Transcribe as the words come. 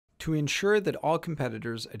To ensure that all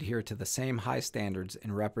competitors adhere to the same high standards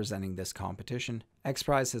in representing this competition,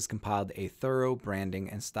 XPRIZE has compiled a thorough branding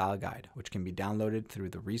and style guide, which can be downloaded through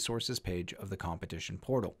the resources page of the competition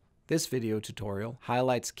portal. This video tutorial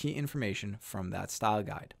highlights key information from that style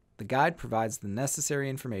guide. The guide provides the necessary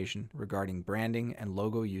information regarding branding and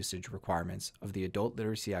logo usage requirements of the Adult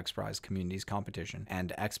Literacy XPRIZE Communities Competition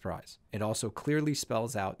and XPRIZE. It also clearly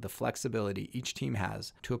spells out the flexibility each team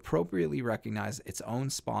has to appropriately recognize its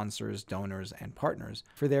own sponsors, donors, and partners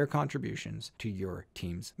for their contributions to your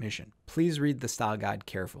team's mission. Please read the style guide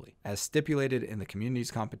carefully. As stipulated in the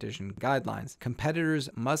Communities Competition guidelines, competitors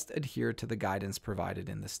must adhere to the guidance provided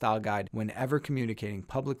in the style guide whenever communicating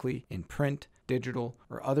publicly in print, digital,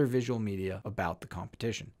 or other visual media about the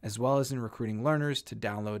competition, as well as in recruiting learners to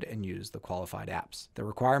download and use the qualified apps. The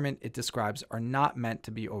requirements it describes are not meant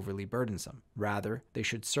to be overly burdensome. Rather, they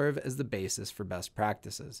should serve as the basis for best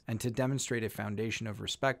practices and to demonstrate a foundation of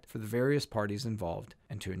respect for the various parties involved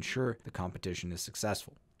and to ensure the competition is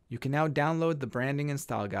successful. You can now download the branding and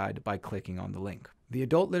style guide by clicking on the link. The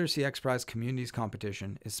Adult Literacy XPRIZE Communities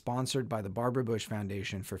Competition is sponsored by the Barbara Bush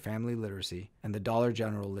Foundation for Family Literacy and the Dollar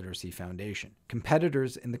General Literacy Foundation.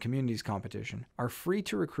 Competitors in the Communities Competition are free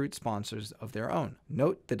to recruit sponsors of their own.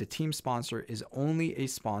 Note that a team sponsor is only a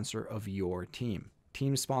sponsor of your team.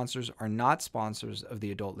 Team sponsors are not sponsors of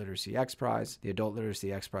the Adult Literacy XPRIZE, the Adult Literacy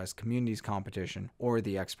XPRIZE Communities Competition, or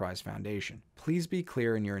the XPRIZE Foundation. Please be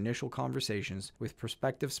clear in your initial conversations with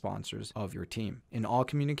prospective sponsors of your team. In all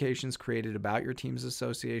communications created about your team's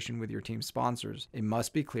association with your team sponsors, it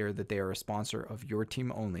must be clear that they are a sponsor of your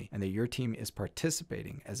team only and that your team is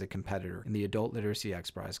participating as a competitor in the Adult Literacy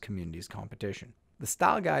XPRIZE Communities Competition. The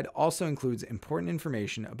style guide also includes important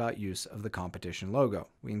information about use of the competition logo.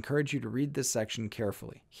 We encourage you to read this section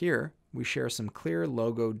carefully. Here, we share some clear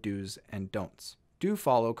logo do's and don'ts. Do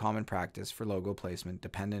follow common practice for logo placement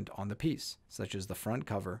dependent on the piece, such as the front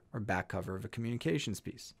cover or back cover of a communications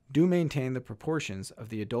piece. Do maintain the proportions of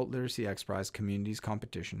the Adult Literacy XPRIZE Communities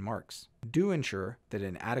Competition marks. Do ensure that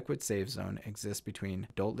an adequate safe zone exists between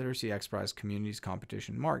Adult Literacy XPRIZE Communities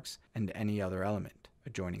Competition marks and any other element,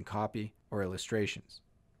 adjoining copy, or illustrations.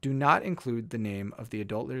 Do not include the name of the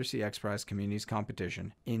Adult Literacy XPRIZE Communities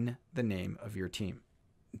Competition in the name of your team.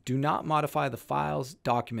 Do not modify the files,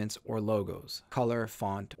 documents, or logos, color,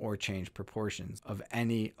 font, or change proportions of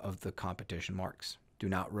any of the competition marks. Do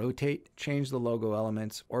not rotate, change the logo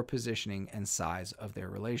elements, or positioning and size of their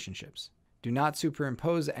relationships. Do not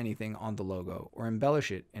superimpose anything on the logo or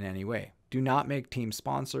embellish it in any way. Do not make team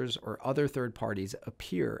sponsors or other third parties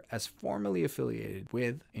appear as formally affiliated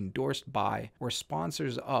with, endorsed by, or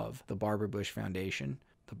sponsors of the Barbara Bush Foundation,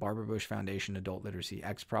 the Barbara Bush Foundation Adult Literacy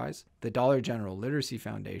XPRIZE, the Dollar General Literacy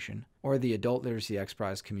Foundation, or the Adult Literacy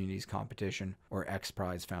XPRIZE Communities Competition, or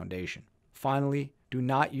XPRIZE Foundation. Finally, do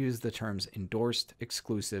not use the terms endorsed,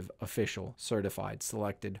 exclusive, official, certified,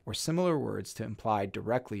 selected, or similar words to imply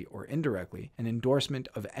directly or indirectly an endorsement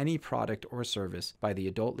of any product or service by the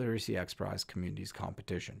Adult Literacy XPRIZE Communities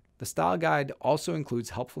Competition. The style guide also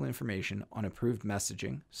includes helpful information on approved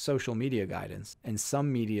messaging, social media guidance, and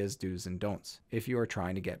some media's do's and don'ts if you are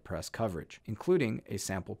trying to get press coverage, including a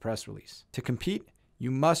sample press release. To compete, you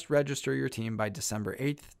must register your team by December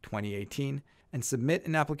 8th, 2018, and submit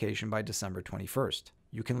an application by December 21st.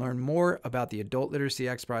 You can learn more about the Adult Literacy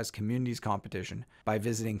XPRIZE Communities Competition by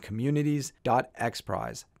visiting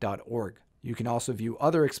communities.xprize.org. You can also view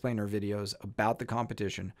other explainer videos about the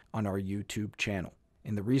competition on our YouTube channel.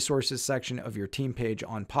 In the resources section of your team page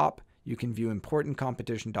on POP, you can view important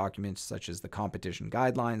competition documents such as the competition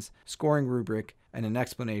guidelines, scoring rubric, and an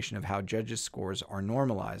explanation of how judges' scores are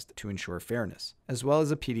normalized to ensure fairness, as well as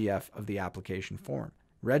a PDF of the application form.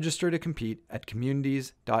 Register to compete at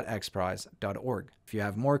communities.xprize.org. If you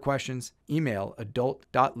have more questions, email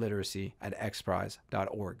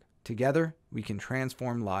adult.literacy@xprize.org. Together, we can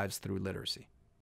transform lives through literacy.